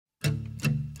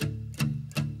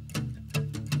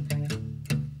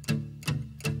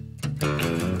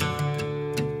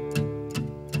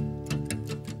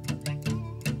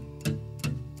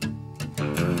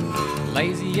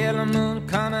yellow moon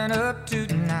coming up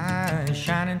tonight,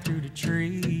 shining through the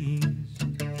trees.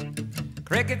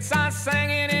 Crickets are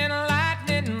singing and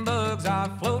lightning bugs are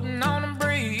floating on the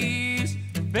breeze.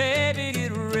 Baby,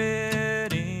 get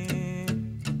ready.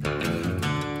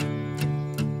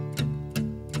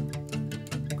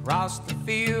 Across the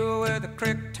field where the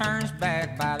creek turns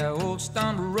back by the old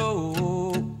stumble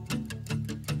road,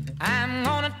 I'm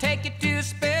gonna take you to a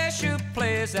special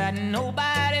place that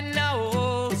nobody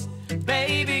knows.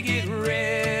 Baby, get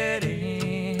ready.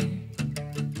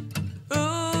 Ooh,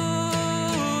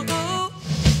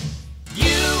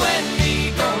 you and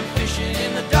me going fishing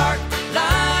in the dark,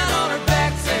 lying on our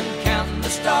backs and counting the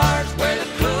stars where the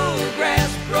cool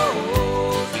grass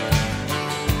grows.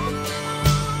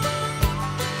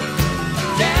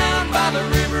 Down by the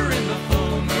river in the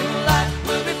full moonlight,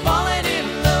 we'll be falling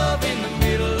in love in the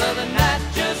middle of the night,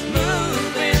 just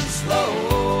moving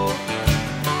slow.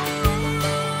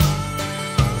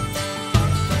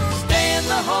 Staying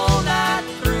the whole night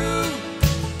through,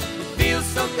 it feels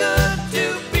so good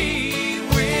to be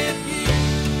with you.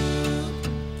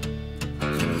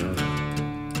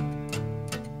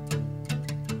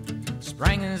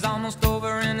 Spring is almost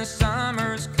over and the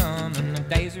summer's coming, the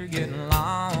days are getting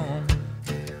long.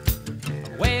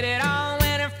 I waited all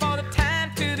winter for the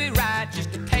time to be right,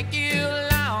 just to take you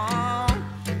along.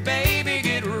 Baby,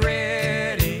 get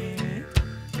ready.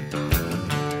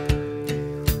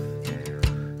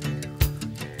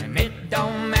 And it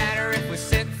don't matter if we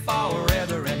sit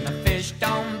forever and the fish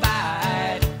don't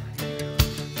bite.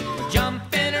 We'll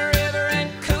jump in a river and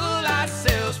cool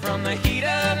ourselves from the heat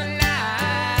of the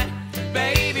night.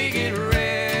 Baby, get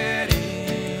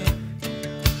ready.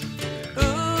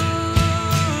 Ooh,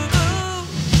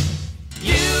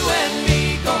 you and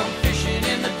me going fishing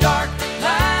in the dark,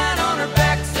 lying on our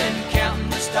backs and counting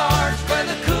the stars where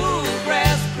the cool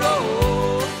grass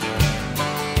grows.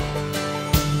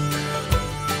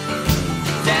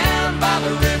 Down by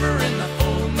the river